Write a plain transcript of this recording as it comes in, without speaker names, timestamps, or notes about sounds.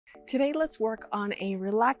Today, let's work on a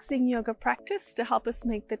relaxing yoga practice to help us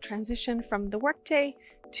make the transition from the workday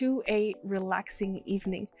to a relaxing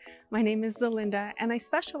evening. My name is Zelinda, and I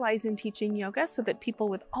specialize in teaching yoga so that people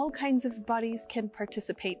with all kinds of bodies can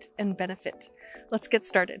participate and benefit. Let's get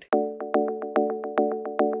started.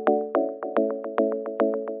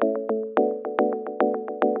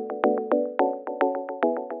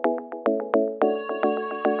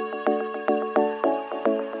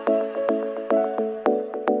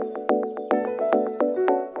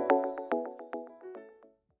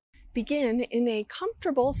 Begin in a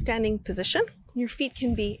comfortable standing position. Your feet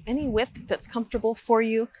can be any width that's comfortable for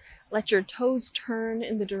you. Let your toes turn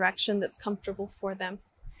in the direction that's comfortable for them.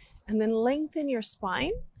 And then lengthen your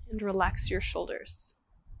spine and relax your shoulders.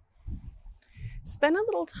 Spend a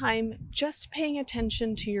little time just paying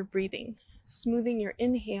attention to your breathing, smoothing your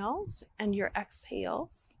inhales and your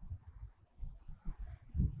exhales.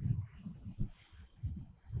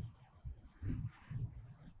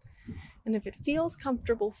 And if it feels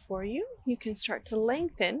comfortable for you, you can start to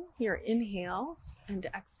lengthen your inhales and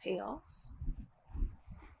exhales.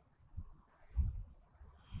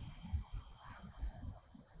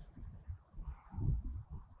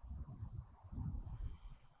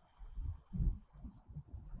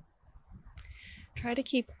 Try to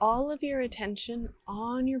keep all of your attention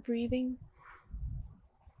on your breathing.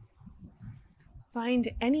 Find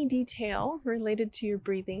any detail related to your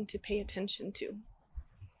breathing to pay attention to.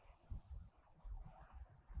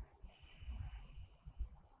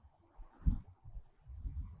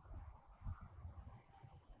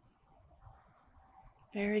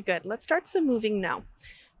 Very good. Let's start some moving now.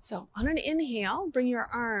 So on an inhale, bring your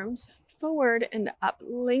arms forward and up.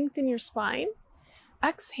 Lengthen your spine.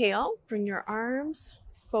 Exhale, bring your arms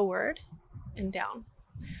forward and down.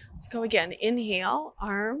 Let's go again. Inhale,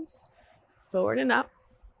 arms forward and up.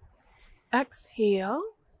 Exhale,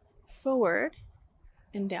 forward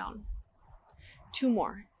and down. Two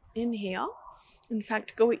more. Inhale. In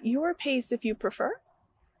fact, go at your pace if you prefer.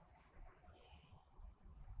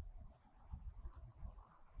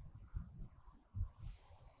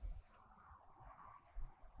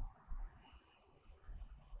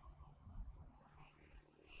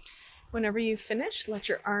 Whenever you finish, let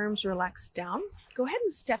your arms relax down. Go ahead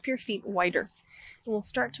and step your feet wider, and we'll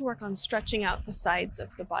start to work on stretching out the sides of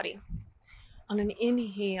the body. On an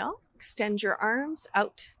inhale, extend your arms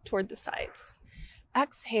out toward the sides.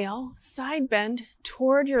 Exhale, side bend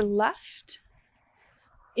toward your left.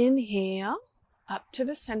 Inhale, up to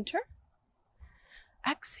the center.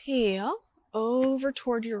 Exhale, over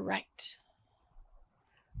toward your right.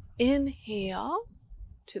 Inhale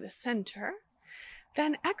to the center.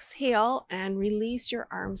 Then exhale and release your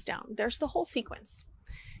arms down. There's the whole sequence.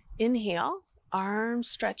 Inhale, arms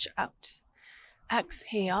stretch out.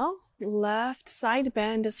 Exhale, left side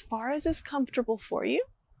bend as far as is comfortable for you.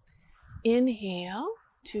 Inhale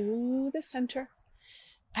to the center.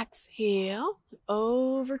 Exhale,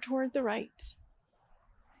 over toward the right.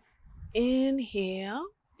 Inhale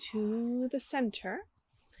to the center.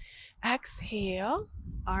 Exhale,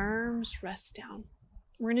 arms rest down.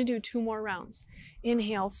 We're going to do 2 more rounds.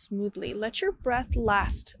 Inhale smoothly. Let your breath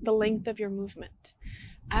last the length of your movement.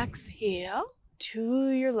 Exhale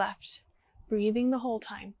to your left, breathing the whole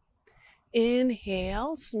time.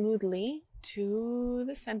 Inhale smoothly to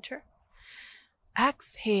the center.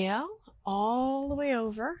 Exhale all the way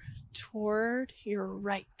over toward your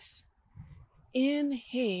right.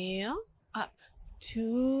 Inhale up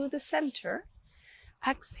to the center.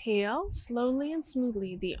 Exhale slowly and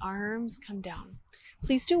smoothly. The arms come down.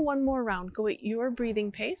 Please do 1 more round. Go at your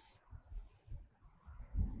breathing pace.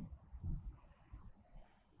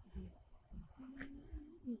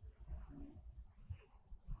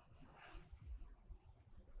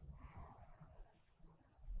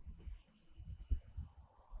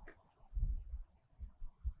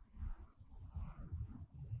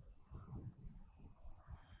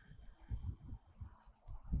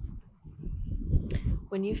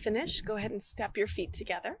 When you finish, go ahead and step your feet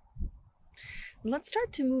together. Let's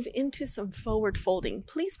start to move into some forward folding.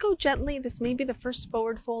 Please go gently. This may be the first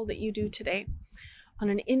forward fold that you do today. On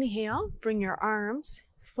an inhale, bring your arms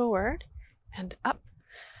forward and up.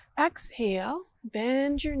 Exhale,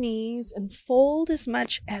 bend your knees and fold as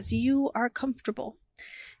much as you are comfortable.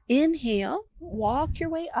 Inhale, walk your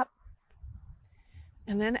way up.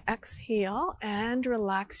 And then exhale and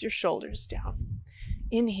relax your shoulders down.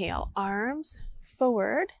 Inhale, arms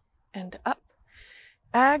forward and up.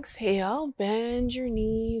 Exhale, bend your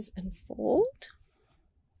knees and fold.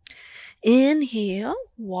 Inhale,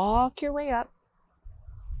 walk your way up.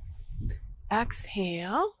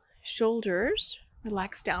 Exhale, shoulders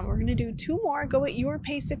Relax down. We're going to do 2 more. Go at your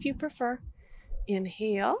pace if you prefer.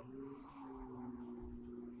 Inhale.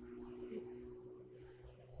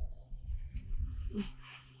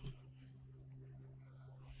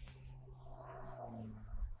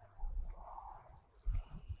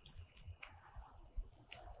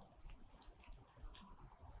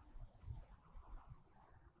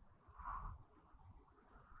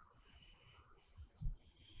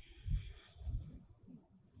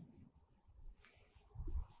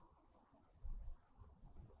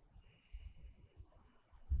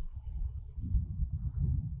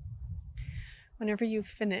 Whenever you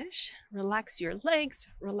finish, relax your legs,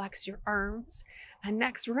 relax your arms. And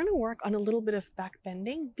next, we're going to work on a little bit of back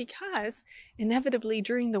bending because inevitably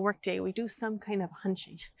during the workday, we do some kind of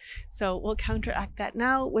hunching. So we'll counteract that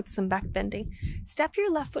now with some back bending. Step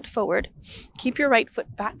your left foot forward, keep your right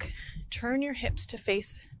foot back, turn your hips to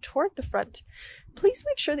face toward the front. Please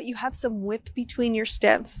make sure that you have some width between your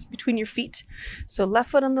stance, between your feet. So left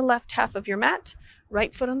foot on the left half of your mat,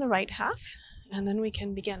 right foot on the right half, and then we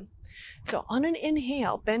can begin. So on an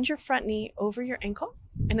inhale, bend your front knee over your ankle,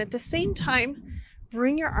 and at the same time,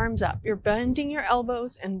 bring your arms up. You're bending your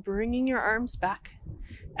elbows and bringing your arms back.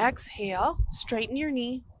 Exhale, straighten your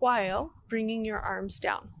knee while bringing your arms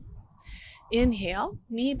down. Inhale,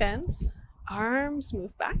 knee bends, arms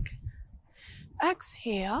move back.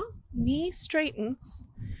 Exhale, knee straightens,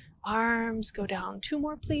 arms go down. 2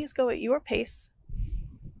 more, please. Go at your pace.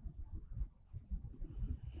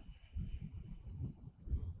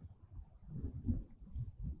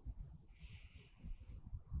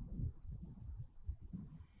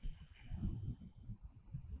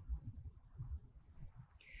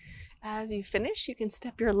 As you finish, you can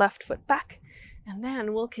step your left foot back, and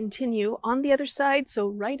then we'll continue on the other side. So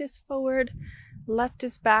right is forward, left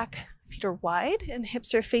is back, feet are wide, and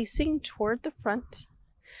hips are facing toward the front.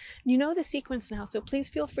 You know the sequence now, so please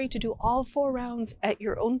feel free to do all 4 rounds at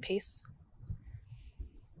your own pace.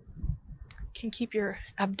 You can keep your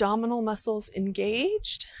abdominal muscles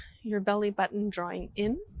engaged, your belly button drawing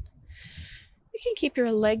in. You can keep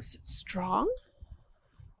your legs strong.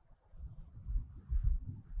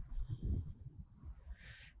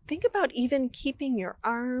 Think about even keeping your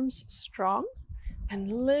arms strong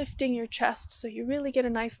and lifting your chest so you really get a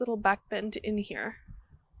nice little back bend in here.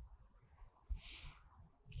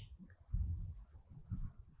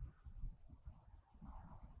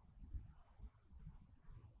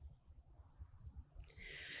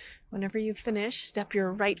 Whenever you finish, step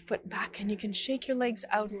your right foot back and you can shake your legs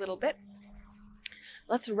out a little bit.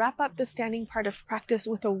 Let's wrap up the standing part of practice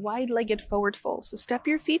with a wide-legged forward fold. So step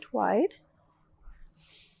your feet wide.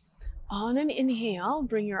 On an inhale,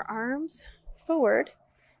 bring your arms forward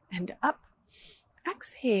and up.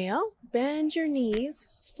 Exhale, bend your knees,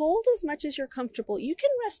 fold as much as you're comfortable. You can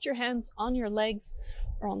rest your hands on your legs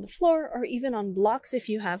or on the floor or even on blocks if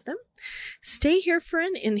you have them. Stay here for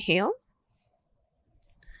an inhale.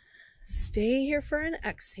 Stay here for an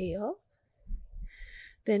exhale.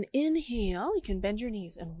 Then inhale, you can bend your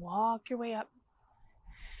knees and walk your way up.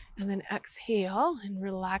 And then exhale and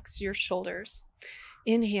relax your shoulders.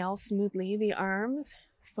 Inhale smoothly, the arms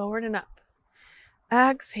forward and up.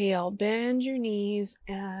 Exhale, bend your knees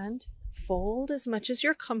and fold as much as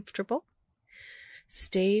you're comfortable.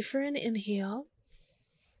 Stay for an inhale.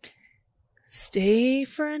 Stay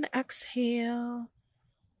for an exhale.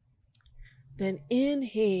 Then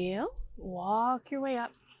inhale, walk your way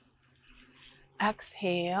up.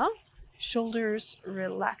 Exhale, shoulders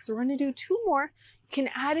relax. We're going to do 2 more. You can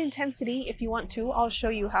add intensity if you want to. I'll show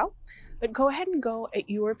you how. But go ahead and go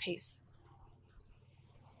at your pace.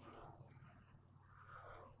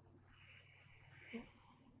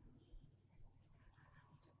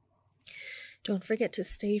 Don't forget to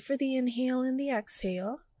stay for the inhale and the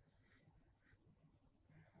exhale.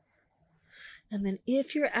 And then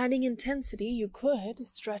if you're adding intensity, you could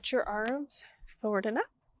stretch your arms forward and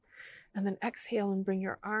up. And then exhale and bring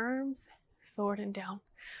your arms forward and down.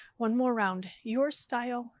 1 more round. Your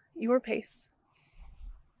style, your pace.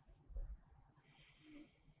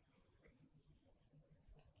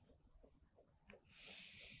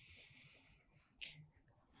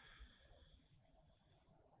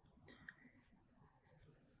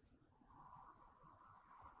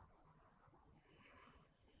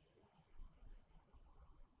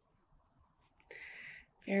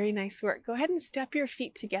 Very nice work. Go ahead and step your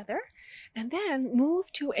feet together and then move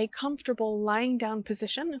to a comfortable lying down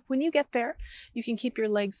position. When you get there, you can keep your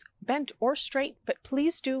legs bent or straight, but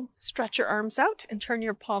please do stretch your arms out and turn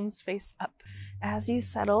your palms face up. As you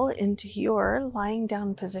settle into your lying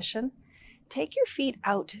down position, take your feet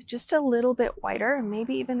out just a little bit wider,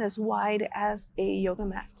 maybe even as wide as a yoga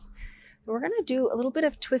mat. We're going to do a little bit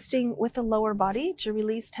of twisting with the lower body to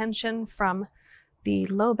release tension from the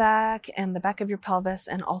low back and the back of your pelvis,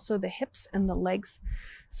 and also the hips and the legs.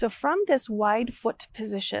 So from this wide foot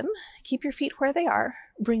position, keep your feet where they are.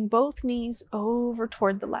 Bring both knees over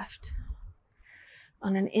toward the left.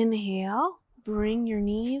 On an inhale, bring your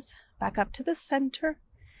knees back up to the center,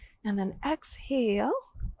 and then exhale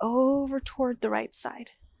over toward the right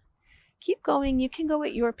side. Keep going. You can go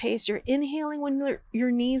at your pace. You're inhaling when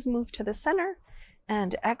your knees move to the center,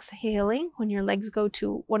 and exhaling when your legs go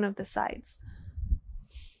to one of the sides.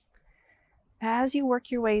 As you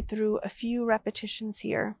work your way through a few repetitions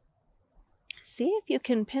here, see if you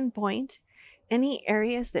can pinpoint any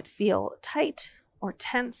areas that feel tight or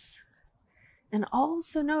tense, and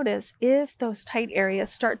also notice if those tight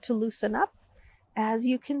areas start to loosen up as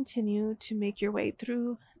you continue to make your way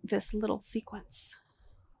through this little sequence.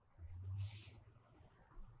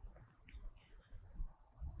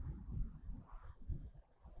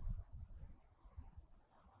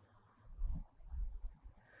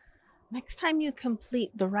 Next time you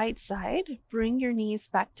complete the right side, bring your knees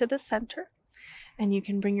back to the center, and you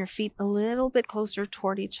can bring your feet a little bit closer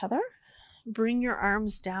toward each other. Bring your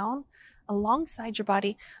arms down alongside your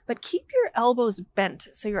body, but keep your elbows bent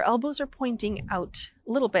so your elbows are pointing out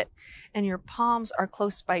a little bit and your palms are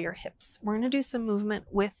close by your hips. We're going to do some movement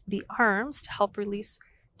with the arms to help release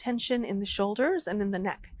tension in the shoulders and in the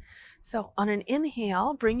neck. So on an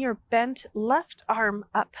inhale, bring your bent left arm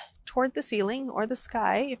up toward the ceiling or the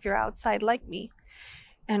sky if you're outside like me,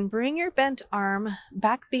 and bring your bent arm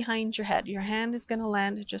back behind your head. Your hand is going to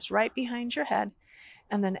land just right behind your head,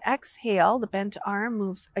 and then exhale, the bent arm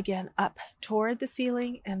moves again up toward the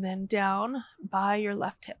ceiling and then down by your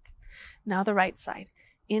left hip. Now the right side.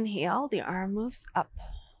 Inhale, the arm moves up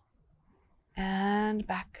and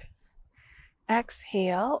back.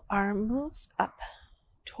 Exhale, arm moves up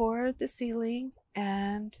toward the ceiling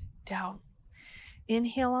and down.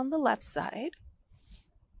 Inhale on the left side.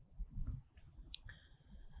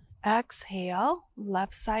 Exhale,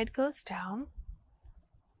 left side goes down.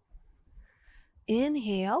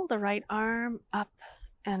 Inhale, the right arm up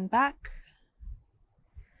and back.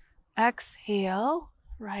 Exhale,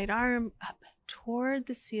 right arm up toward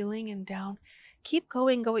the ceiling and down. Keep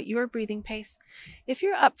going, go at your breathing pace. If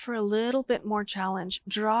you're up for a little bit more challenge,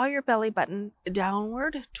 draw your belly button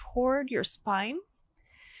downward toward your spine.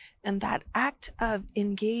 And that act of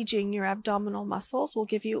engaging your abdominal muscles will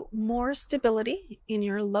give you more stability in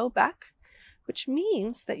your low back, which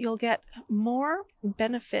means that you'll get more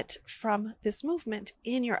benefit from this movement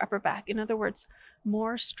in your upper back. In other words,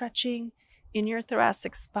 more stretching in your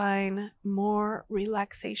thoracic spine, more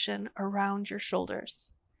relaxation around your shoulders.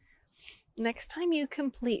 Next time you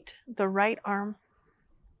complete the right arm,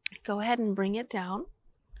 go ahead and bring it down.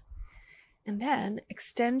 And then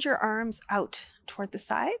extend your arms out toward the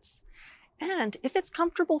sides. And if it's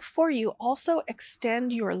comfortable for you, also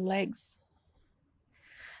extend your legs.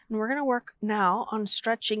 And we're going to work now on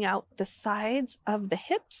stretching out the sides of the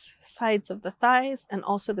hips, sides of the thighs, and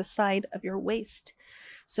also the side of your waist.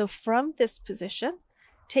 So from this position,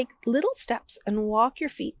 take little steps and walk your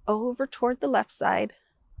feet over toward the left side,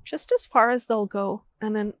 just as far as they'll go,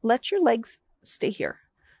 and then let your legs stay here.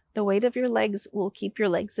 The weight of your legs will keep your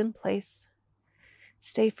legs in place.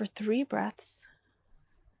 Stay for 3 breaths.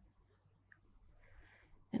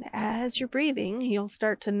 And as you're breathing, you'll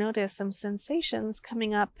start to notice some sensations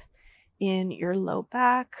coming up in your low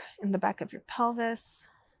back, in the back of your pelvis,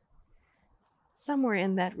 somewhere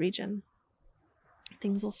in that region.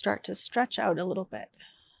 Things will start to stretch out a little bit.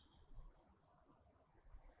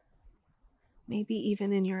 Maybe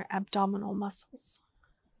even in your abdominal muscles.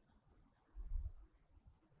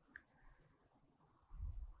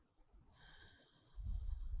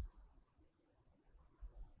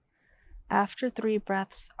 After 3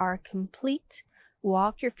 breaths are complete,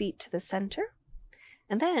 walk your feet to the center,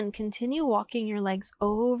 and then continue walking your legs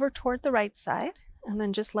over toward the right side, and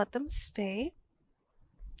then just let them stay.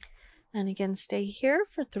 And again, stay here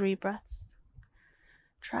for 3 breaths.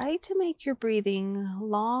 Try to make your breathing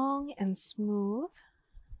long and smooth.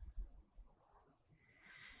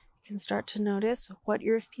 You can start to notice what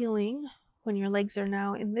you're feeling when your legs are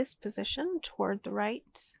now in this position toward the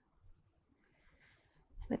right.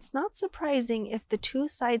 And it's not surprising if the 2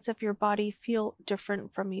 sides of your body feel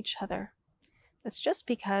different from each other. That's just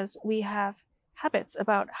because we have habits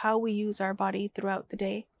about how we use our body throughout the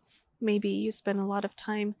day. Maybe you spend a lot of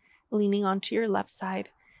time leaning onto your left side,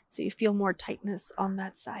 so you feel more tightness on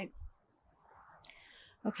that side.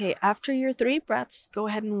 Okay, after your 3 breaths, go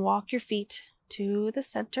ahead and walk your feet to the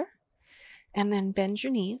center, and then bend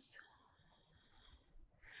your knees.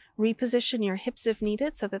 Reposition your hips if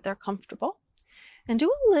needed so that they're comfortable. And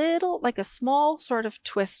do a little, like a small sort of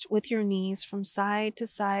twist with your knees from side to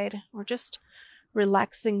side, or just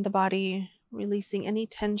relaxing the body, releasing any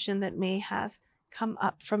tension that may have come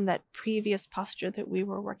up from that previous posture that we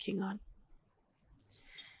were working on.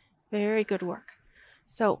 Very good work.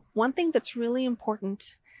 So one thing that's really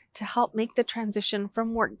important to help make the transition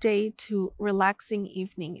from workday to relaxing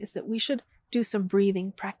evening is that we should do some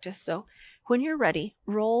breathing practice. So when you're ready,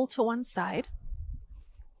 roll to one side.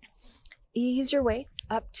 Ease your way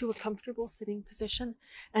up to a comfortable sitting position.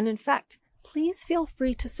 And in fact, please feel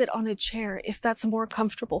free to sit on a chair if that's more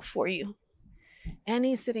comfortable for you.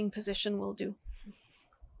 Any sitting position will do.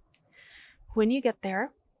 When you get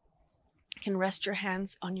there, you can rest your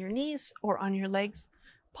hands on your knees or on your legs,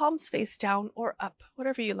 palms face down or up,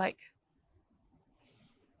 whatever you like.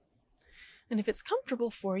 And if it's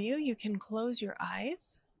comfortable for you, you can close your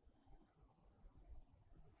eyes.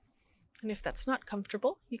 And if that's not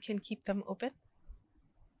comfortable, you can keep them open.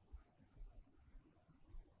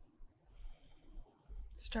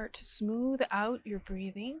 Start to smooth out your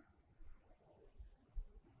breathing.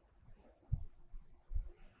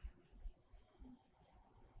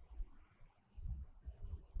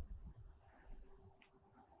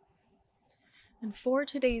 And for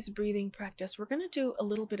today's breathing practice, we're going to do a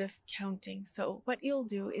little bit of counting. So what you'll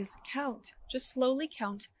do is count, just slowly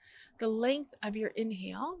count the length of your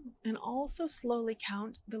inhale and also slowly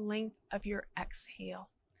count the length of your exhale.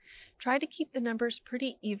 Try to keep the numbers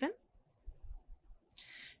pretty even.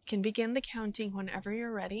 You can begin the counting whenever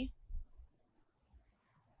you're ready.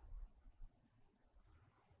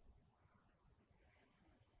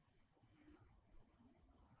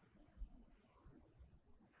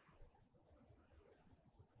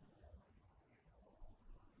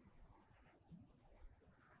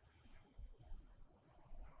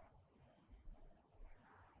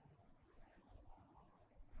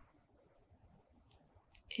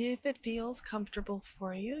 If it feels comfortable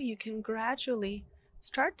for you, you can gradually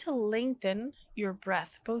start to lengthen your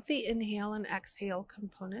breath, both the inhale and exhale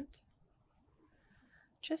component.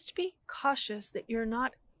 Just be cautious that you're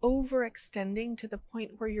not overextending to the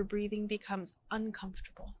point where your breathing becomes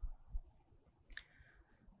uncomfortable.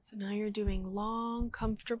 So now you're doing long,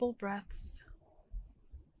 comfortable breaths.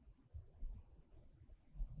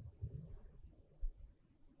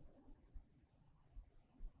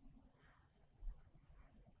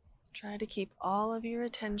 Try to keep all of your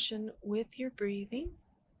attention with your breathing.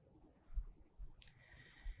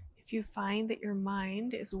 If you find that your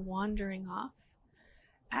mind is wandering off,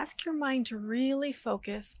 ask your mind to really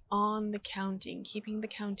focus on the counting, keeping the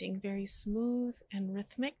counting very smooth and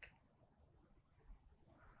rhythmic.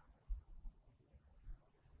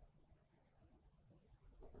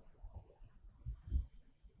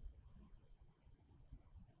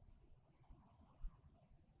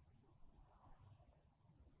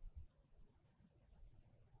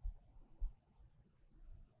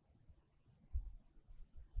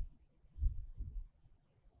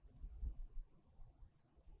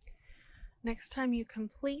 Next time you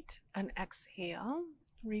complete an exhale,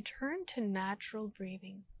 return to natural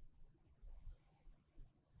breathing.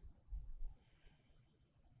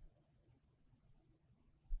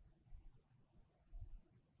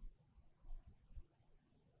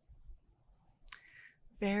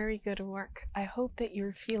 Very good work. I hope that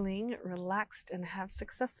you're feeling relaxed and have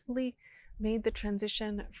successfully made the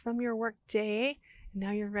transition from your work day. Now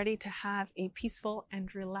you're ready to have a peaceful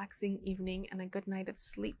and relaxing evening and a good night of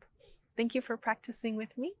sleep. Thank you for practicing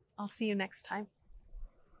with me. I'll see you next time.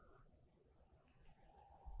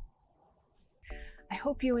 I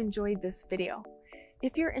hope you enjoyed this video.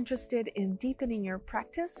 If you're interested in deepening your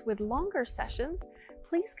practice with longer sessions,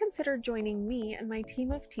 please consider joining me and my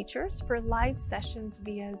team of teachers for live sessions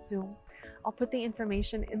via Zoom. I'll put the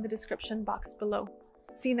information in the description box below.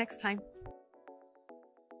 See you next time.